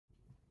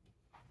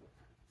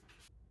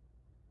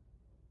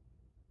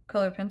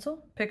color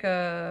pencil, pick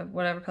a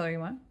whatever color you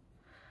want.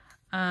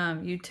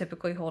 You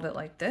typically hold it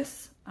like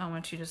this. I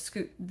want you to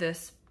scoot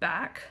this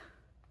back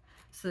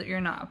so that you're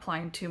not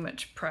applying too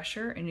much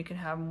pressure and you can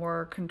have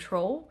more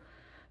control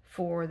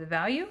for the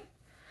value.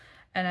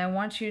 And I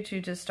want you to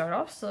just start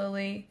off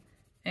slowly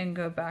and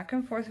go back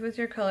and forth with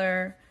your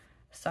color,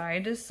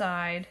 side to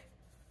side,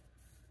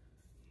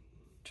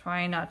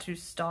 trying not to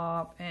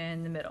stop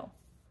in the middle.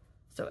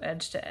 So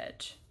edge to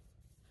edge.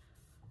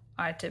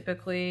 I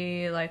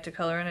typically like to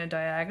color in a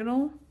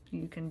diagonal.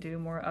 You can do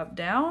more up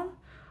down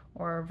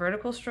or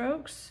vertical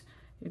strokes.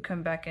 You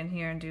come back in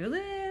here and do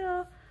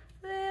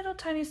little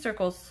tiny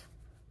circles.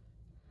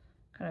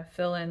 Kind of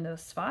fill in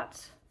those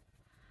spots.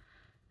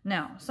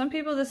 Now, some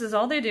people, this is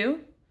all they do.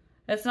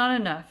 It's not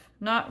enough,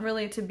 not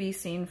really to be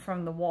seen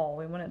from the wall.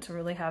 We want it to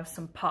really have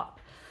some pop.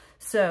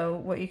 So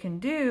what you can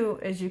do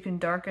is you can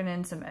darken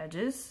in some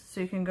edges.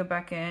 So you can go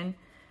back in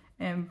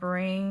and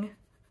bring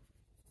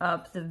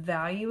up the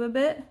value a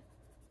bit.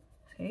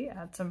 See,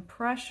 add some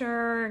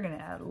pressure, you're gonna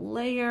add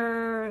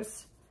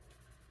layers,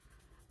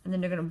 and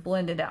then you're gonna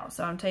blend it out.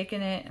 So I'm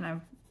taking it and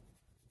I'm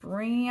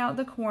bringing out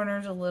the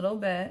corners a little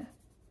bit,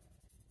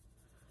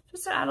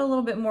 just to add a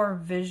little bit more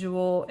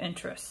visual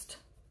interest.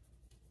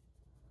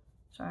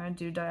 Trying to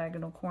do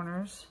diagonal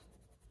corners.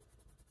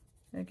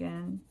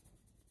 Again,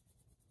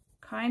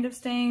 kind of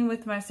staying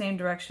with my same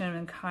direction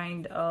and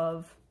kind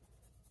of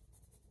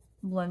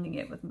blending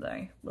it with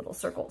my little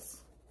circles.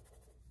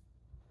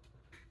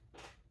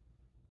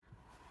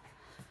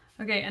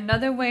 Okay,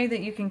 another way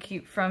that you can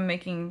keep from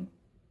making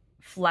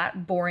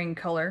flat, boring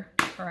color,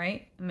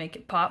 right, make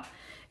it pop,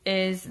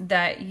 is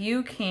that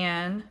you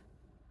can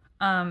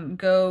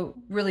go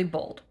really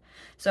bold.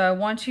 So I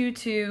want you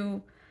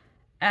to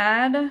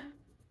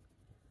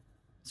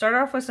start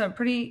off with some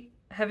pretty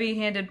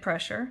heavy-handed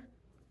pressure,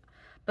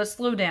 but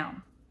slow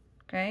down,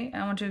 okay?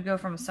 I want you to go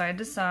from side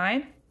to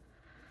side,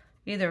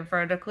 either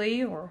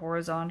vertically or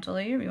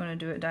horizontally. If you want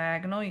to do it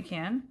diagonal, you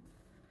can.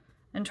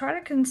 And try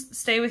to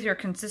stay with your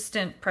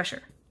consistent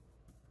pressure.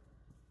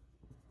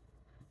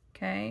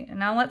 Okay, and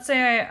now let's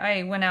say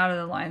I went out of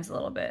the lines a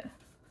little bit.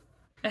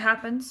 It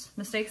happens,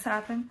 mistakes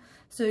happen.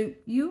 So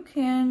you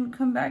can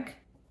come back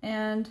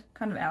and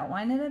kind of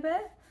outline it a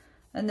bit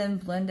and then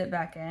blend it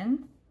back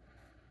in.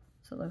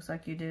 So it looks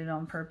like you did it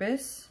on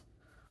purpose.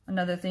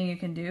 Another thing you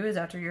can do is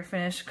after you're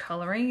finished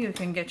coloring, you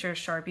can get your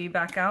Sharpie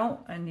back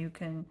out and you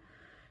can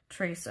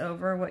trace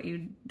over what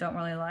you don't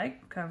really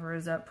like.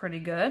 Covers up pretty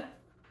good.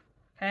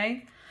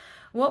 Okay,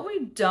 what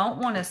we don't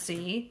want to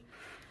see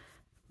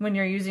when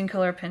you're using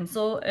color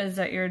pencil is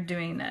that you're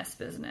doing this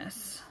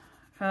business.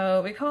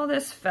 So we call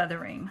this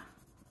feathering.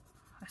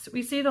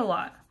 We see it a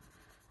lot.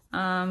 We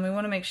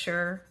want to make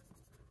sure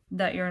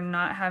that you're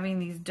not having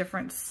these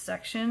different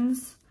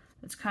sections.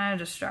 It's kind of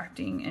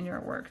distracting in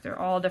your work. They're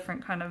all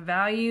different kind of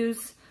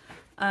values.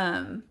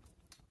 And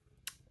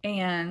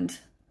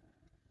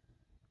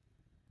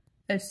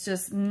it's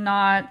just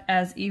not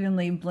as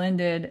evenly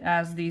blended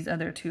as these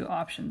other two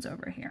options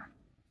over here.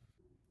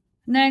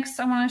 Next,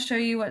 I want to show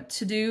you what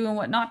to do and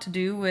what not to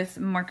do with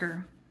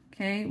marker.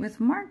 Okay, with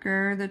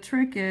marker, the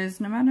trick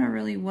is no matter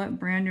really what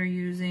brand you're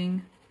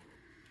using,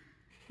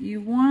 you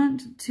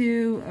want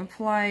to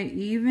apply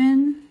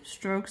even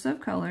strokes of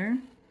color.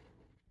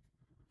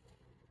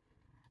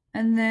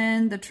 And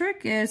then the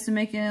trick is to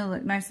make it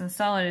look nice and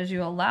solid is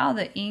you allow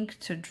the ink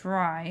to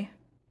dry.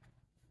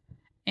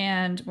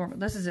 And well,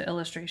 this is an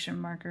illustration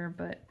marker,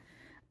 but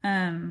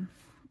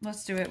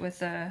let's do it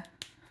with a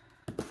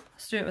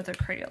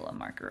Crayola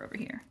marker over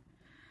here.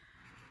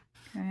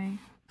 Okay,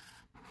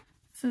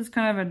 this is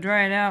kind of a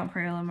dried out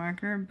Crayola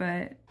marker,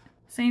 but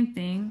same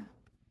thing,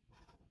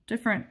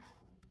 different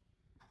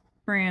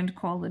brand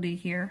quality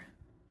here.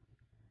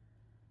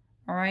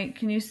 All right,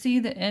 can you see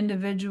the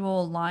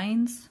individual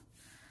lines?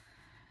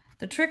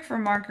 The trick for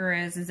marker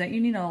is that you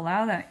need to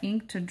allow that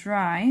ink to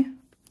dry.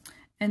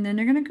 And then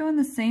you're going to go in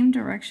the same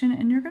direction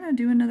and you're going to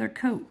do another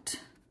coat.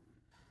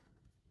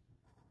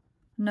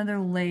 Another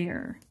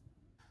layer.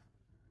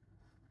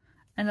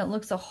 And it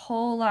looks a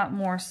whole lot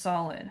more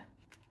solid.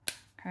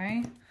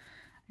 Okay?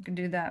 I can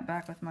do that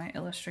back with my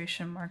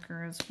illustration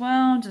marker as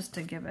well, just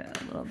to give it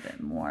a little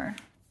bit more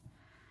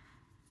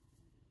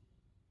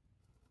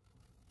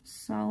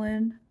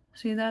solid.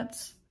 See,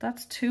 that's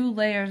 2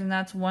 layers and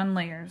that's 1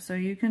 layer. So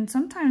you can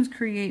sometimes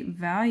create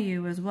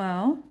value as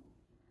well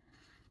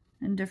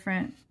in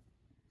different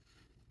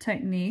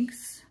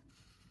techniques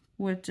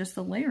with just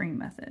the layering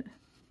method.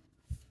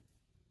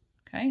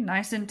 Okay,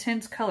 nice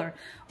intense color.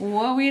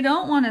 What we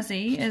don't want to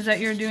see is that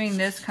you're doing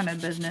this kind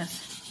of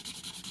business.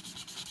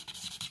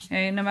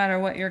 Okay, no matter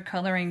what you're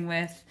coloring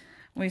with,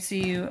 we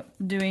see you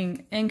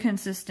doing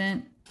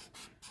inconsistent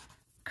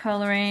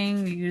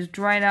coloring. You use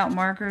dried out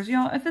markers.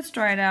 Y'all, if it's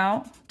dried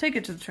out, take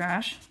it to the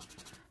trash.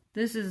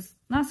 This is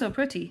not so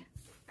pretty.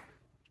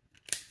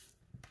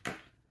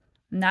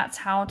 And that's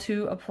how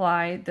to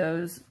apply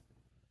those,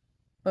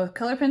 both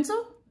color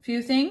pencil,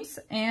 few things,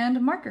 and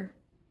marker.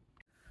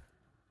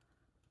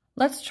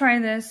 Let's try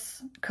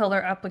this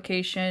color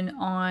application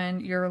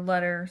on your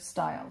letter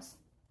styles.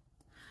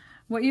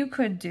 What you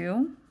could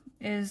do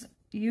is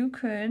you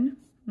could,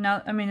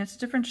 now, I mean, it's a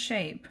different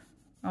shape.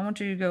 I want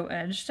you to go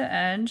edge to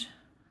edge,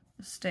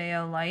 stay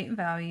a light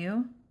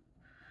value.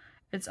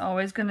 It's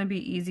always going to be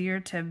easier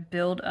to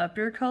build up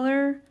your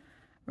color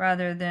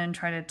rather than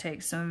try to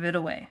take some of it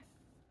away.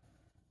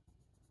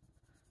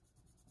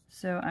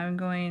 So I'm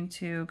going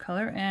to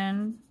color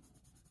in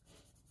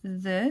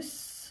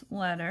this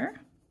letter.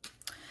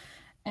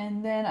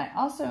 And then I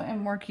also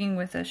am working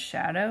with a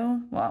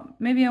shadow. Well,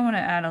 maybe I want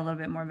to add a little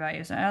bit more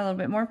value. So I add a little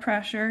bit more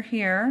pressure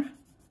here.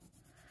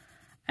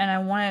 And I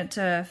want it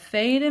to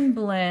fade and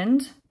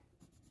blend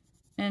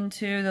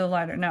into the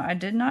lighter. Now, I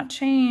did not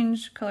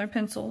change color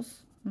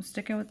pencils. I'm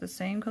sticking with the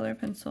same color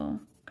pencil.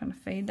 Kind of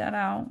fade that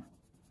out.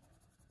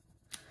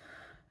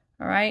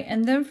 All right,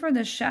 and then for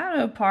the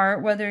shadow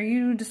part, whether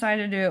you decide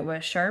to do it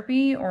with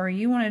Sharpie or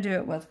you want to do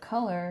it with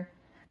color,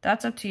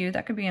 that's up to you.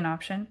 That could be an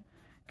option.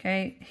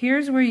 Okay,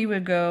 here's where you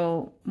would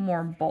go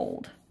more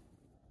bold.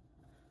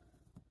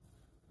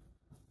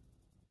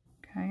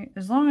 Okay,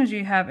 as long as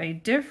you have a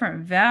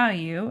different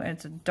value,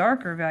 it's a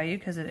darker value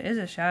because it is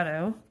a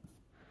shadow.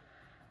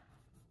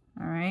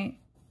 All right,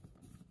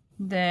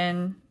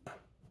 then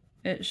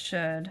it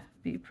should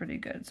be pretty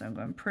good. So I'm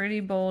going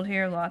pretty bold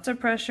here, lots of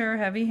pressure,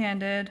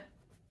 heavy-handed.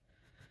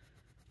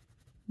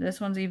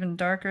 This one's even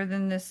darker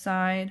than this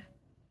side.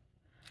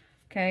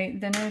 Okay,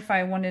 then if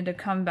I wanted to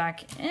come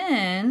back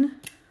in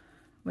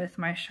with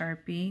my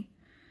Sharpie,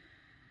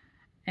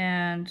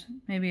 and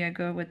maybe I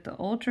go with the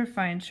ultra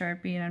fine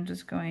Sharpie, and I'm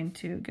just going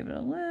to give it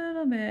a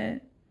little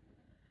bit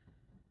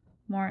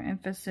more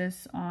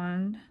emphasis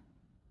on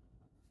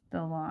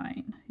the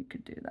line. You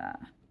could do that.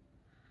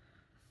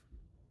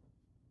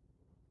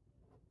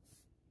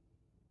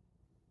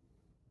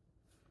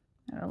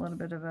 Add a little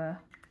bit of a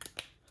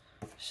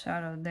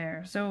shadow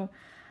there. So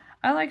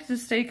I like to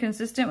stay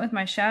consistent with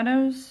my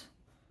shadows.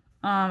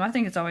 I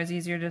think it's always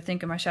easier to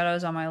think of my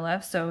shadows on my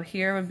left. So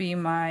here would be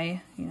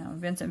my,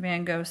 Vincent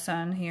van Gogh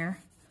sun here.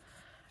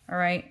 All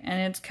right,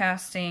 and it's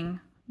casting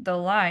the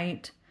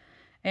light,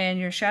 and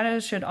your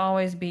shadows should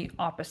always be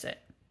opposite.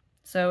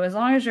 So as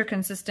long as you're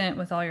consistent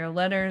with all your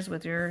letters,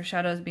 with your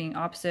shadows being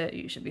opposite,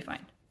 you should be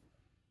fine.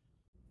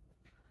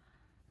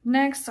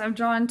 Next, I've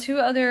drawn two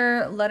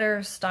other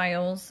letter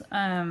styles.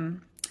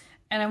 And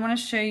I want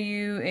to show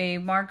you a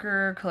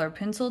marker color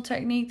pencil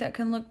technique that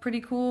can look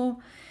pretty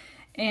cool.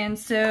 And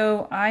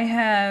so I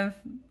have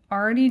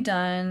already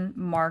done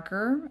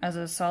marker as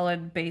a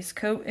solid base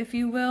coat, if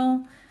you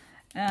will.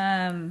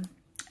 And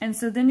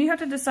so then you have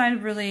to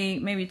decide, really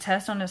maybe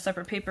test on a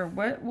separate paper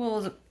what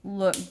will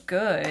look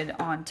good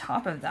on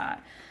top of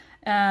that.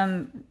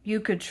 You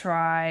could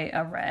try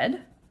a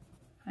red.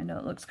 I know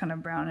it looks kind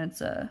of brown.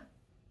 It's a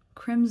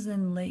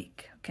Crimson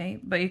Lake, okay?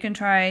 But you can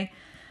try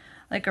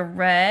like a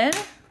red.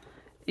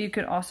 You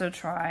could also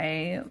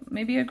try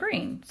maybe a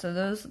green. So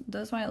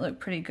those might look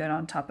pretty good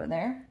on top of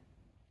there.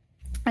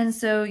 And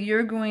so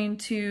you're going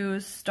to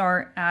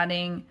start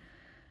adding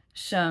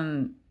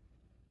some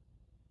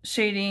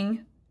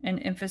shading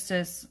and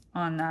emphasis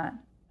on that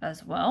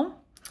as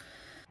well.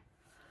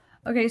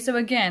 Okay, so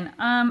again,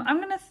 I'm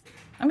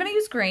gonna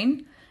use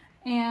green,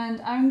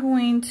 and I'm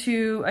going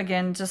to,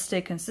 again, just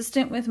stay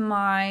consistent with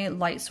my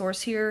light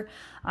source here.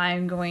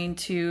 I'm going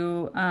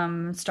to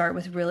start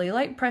with really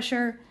light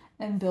pressure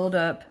and build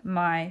up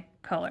my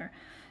color.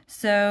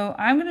 So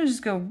I'm gonna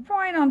just go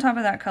right on top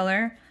of that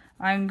color.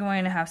 I'm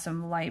going to have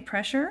some light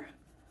pressure.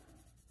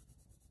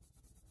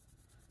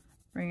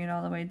 Bring it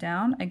all the way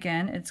down.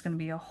 Again, it's gonna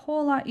be a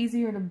whole lot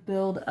easier to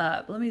build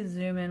up. Let me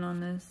zoom in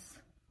on this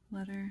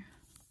letter.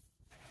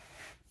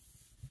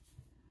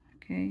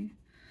 Okay,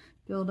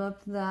 build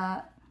up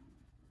that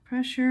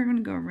pressure. I'm gonna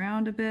go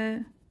around a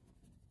bit.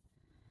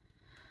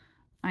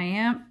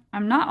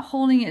 I'm not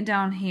holding it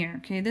down here,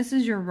 okay? This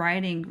is your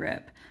writing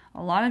grip.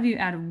 A lot of you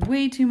add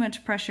way too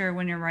much pressure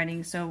when you're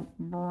writing, so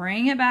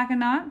bring it back a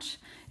notch.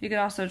 You could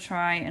also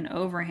try an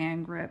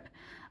overhand grip,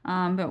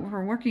 but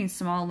for working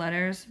small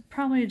letters,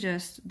 probably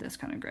just this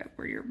kind of grip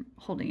where you're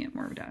holding it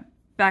more down,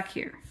 back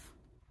here.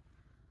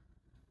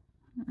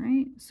 All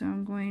right, so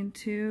I'm going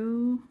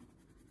to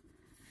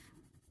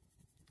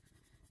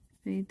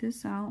fade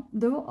this out.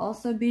 There will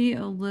also be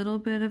a little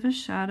bit of a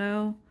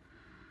shadow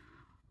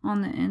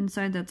on the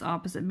inside that's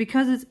opposite,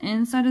 because it's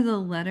inside of the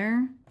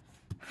letter,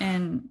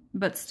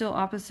 but still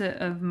opposite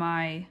of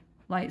my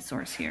light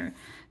source here.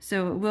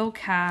 So it will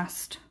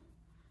cast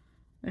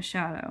a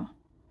shadow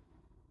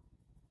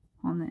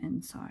on the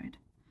inside.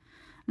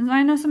 And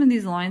I know some of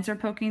these lines are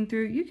poking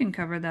through. You can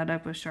cover that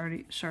up with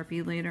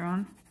Sharpie later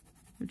on,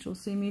 which you'll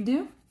see me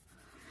do.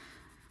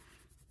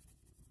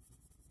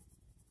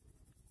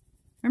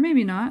 Or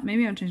maybe not.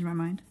 Maybe I'll change my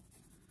mind.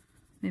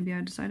 Maybe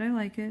I decide I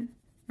like it.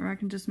 Or I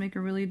can just make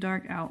a really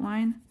dark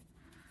outline.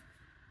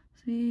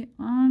 See,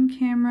 on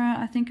camera,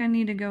 I think I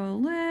need to go a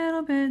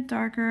little bit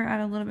darker,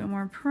 add a little bit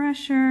more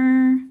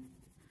pressure.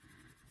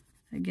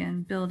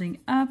 Again, building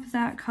up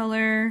that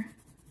color.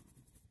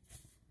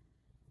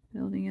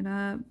 Building it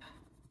up.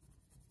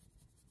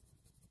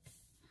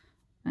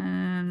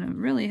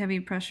 And really heavy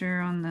pressure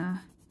on the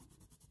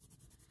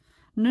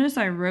Notice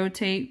I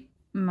rotate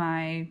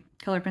my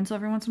color pencil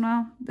every once in a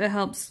while. That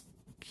helps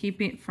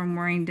keep it from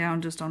wearing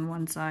down just on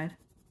one side.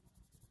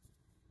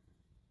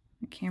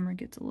 The camera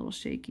gets a little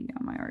shaky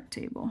on my art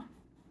table.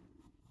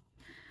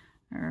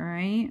 All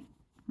right,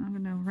 I'm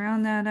gonna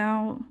round that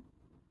out.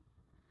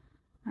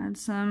 Add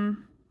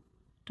some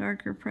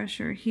darker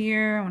pressure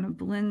here. I want to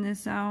blend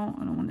this out.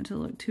 I don't want it to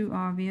look too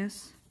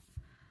obvious.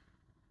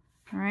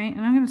 All right,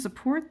 and I'm going to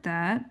support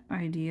that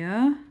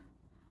idea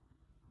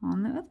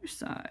on the other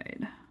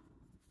side.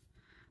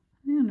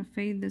 I'm going to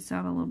fade this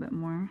out a little bit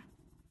more.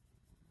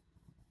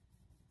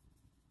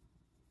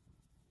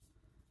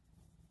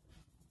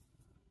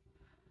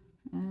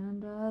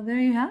 And there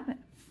you have it.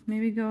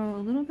 Maybe go a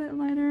little bit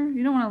lighter.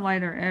 You don't want it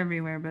lighter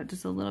everywhere, but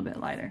just a little bit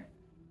lighter.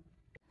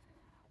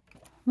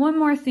 One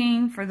more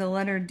thing for the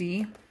letter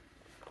D,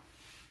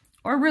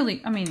 or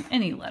really, I mean,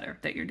 any letter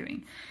that you're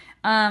doing.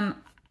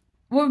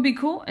 What would be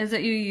cool is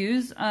that you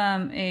use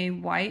a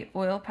white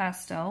oil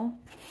pastel,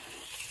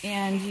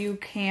 and you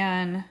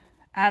can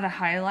add a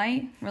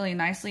highlight really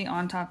nicely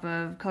on top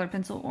of color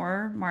pencil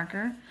or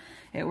marker.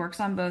 It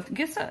works on both.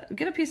 Get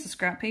a piece of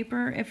scrap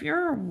paper. If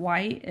your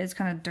white is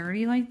kind of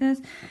dirty like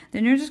this,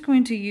 then you're just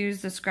going to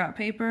use the scrap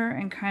paper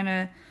and kind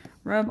of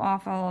rub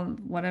off all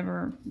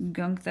whatever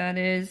gunk that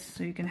is,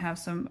 so you can have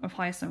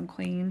apply some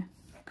clean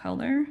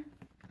color.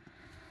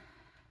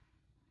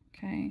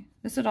 Okay,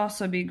 this would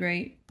also be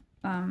great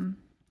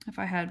if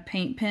I had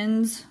paint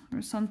pens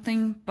or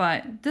something,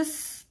 but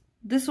this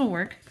will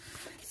work.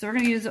 So we're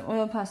gonna use the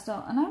oil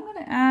pastel, and I'm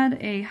gonna add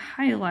a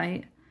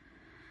highlight.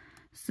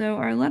 So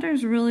our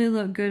letters really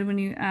look good when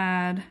you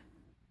add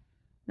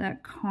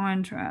that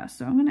contrast.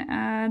 So I'm gonna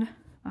add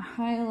a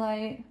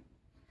highlight.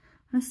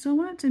 I still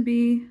want it to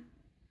be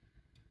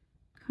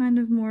kind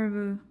of more of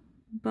a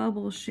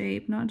bubble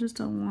shape, not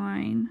just a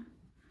line.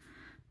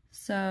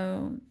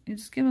 So you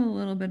just give it a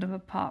little bit of a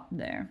pop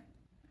there.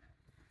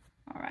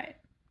 All right.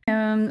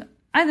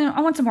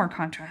 I want some more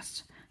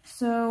contrast.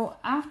 So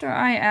after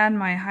I add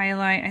my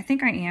highlight, I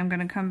think I am going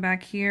to come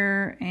back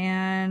here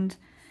and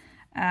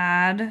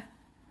add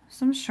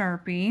some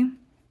Sharpie,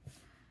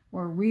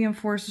 or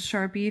reinforce the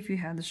Sharpie if you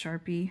have the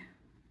Sharpie,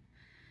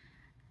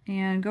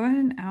 and go ahead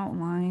and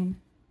outline.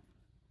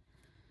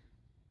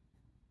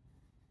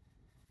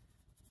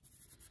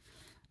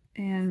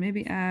 And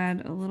maybe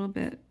add a little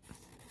bit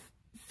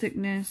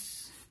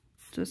thickness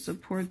to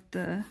support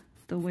the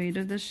weight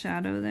of the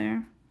shadow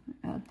there.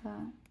 Add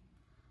that.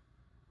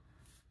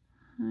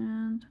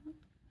 And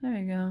there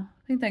you go.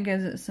 I think that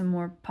gives it some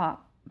more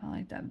pop. I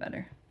like that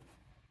better.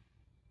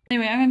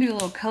 Anyway, I'm gonna do a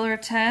little color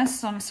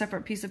test on a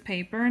separate piece of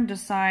paper and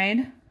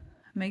decide,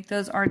 make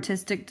those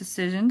artistic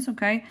decisions,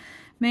 okay?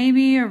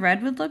 Maybe a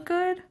red would look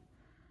good.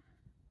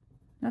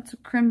 That's a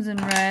crimson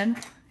red.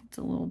 It's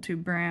a little too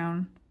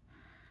brown.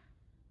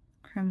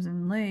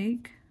 Crimson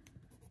Lake.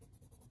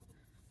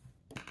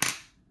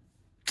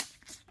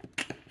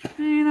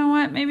 And you know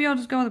what? Maybe I'll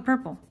just go with the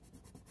purple.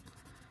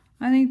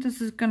 I think this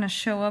is going to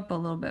show up a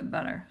little bit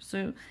better.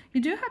 So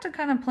you do have to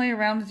kind of play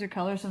around with your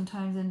colors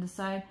sometimes and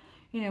decide,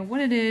 you know, what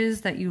it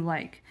is that you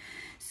like.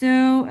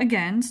 So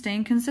again,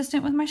 staying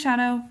consistent with my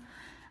shadow,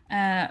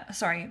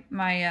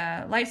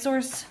 my light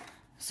source,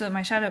 so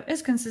my shadow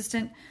is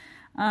consistent.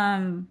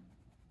 I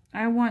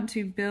want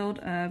to build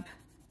up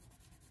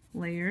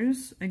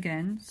layers.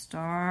 Again,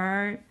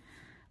 start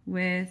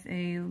with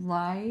a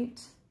light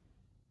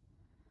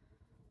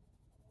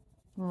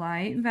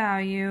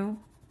value,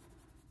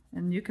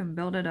 and you can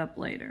build it up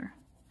later.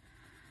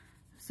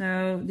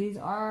 So these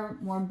are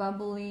more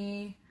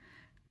bubbly.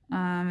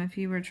 If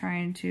you were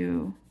trying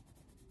to,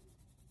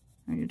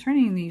 you're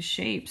turning these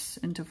shapes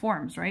into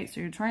forms, right?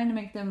 So you're trying to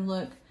make them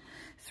look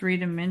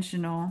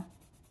three-dimensional.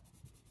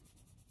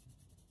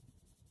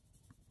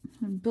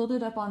 And build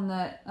it up on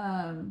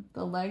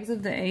the legs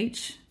of the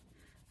H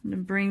to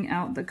bring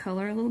out the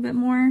color a little bit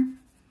more.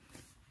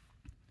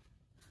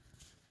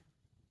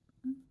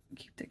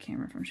 Keep the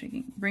camera from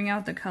shaking. Bring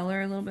out the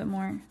color a little bit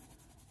more.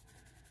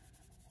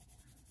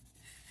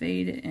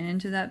 Fade it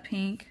into that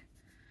pink,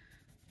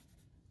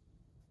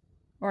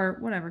 or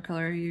whatever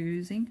color you're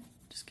using.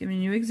 Just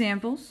giving you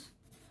examples.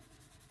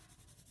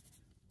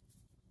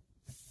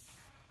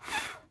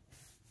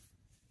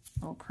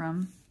 Little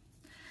crumb.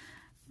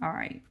 All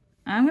right.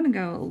 I'm going to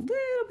go a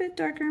little bit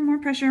darker, more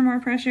pressure, more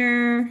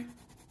pressure.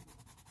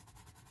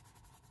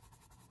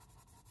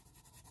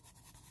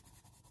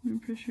 More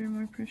pressure,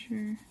 more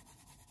pressure.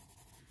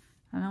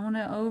 I don't want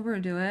to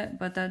overdo it,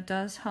 but that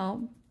does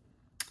help.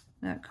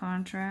 That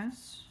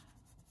contrast.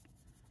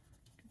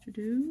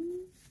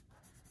 Do-do-do.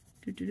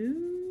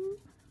 Do-do-do.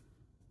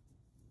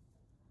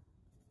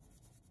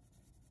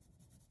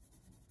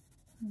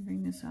 I'll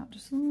bring this out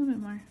just a little bit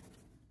more.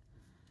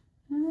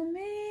 And then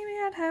maybe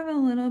I'd have a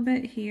little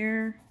bit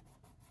here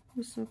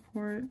to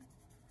support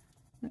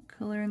the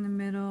color in the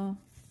middle.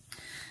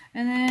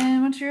 And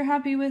then once you're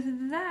happy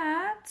with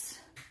that,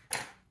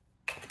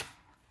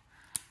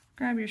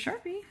 grab your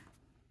Sharpie.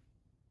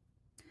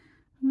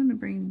 I'm going to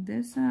bring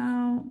this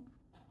out,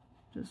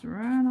 just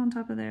right on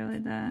top of there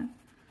like that.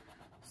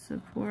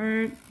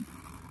 Support.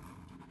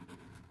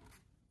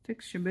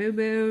 fix your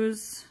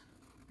boo-boos.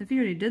 If you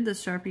already did the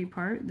Sharpie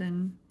part,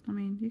 then, I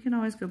mean, you can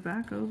always go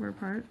back over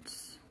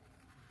parts.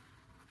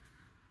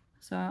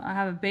 So I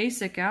have a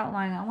basic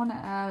outline. I want to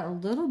add a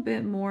little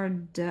bit more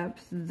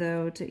depth,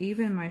 though, to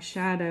even my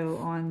shadow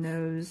on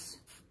those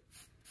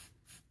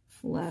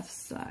left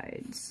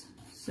sides.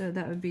 So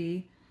that would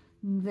be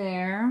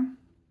there,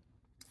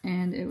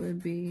 and it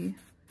would be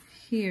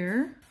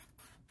here,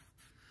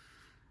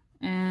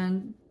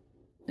 and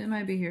it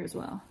might be here as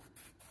well.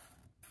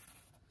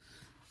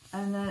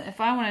 And then if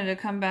I wanted to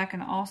come back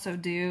and also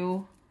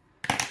do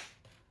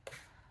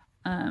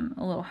a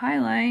little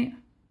highlight,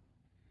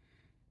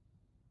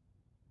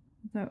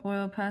 the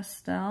oil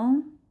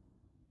pastel.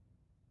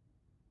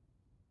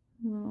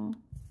 Little,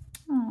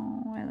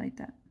 oh, I like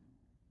that.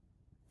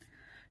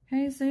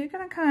 Okay, so you're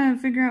gonna kind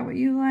of figure out what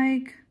you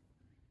like.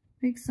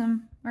 Make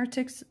some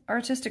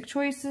artistic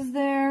choices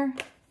there.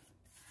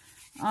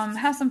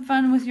 Have some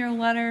fun with your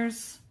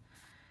letters.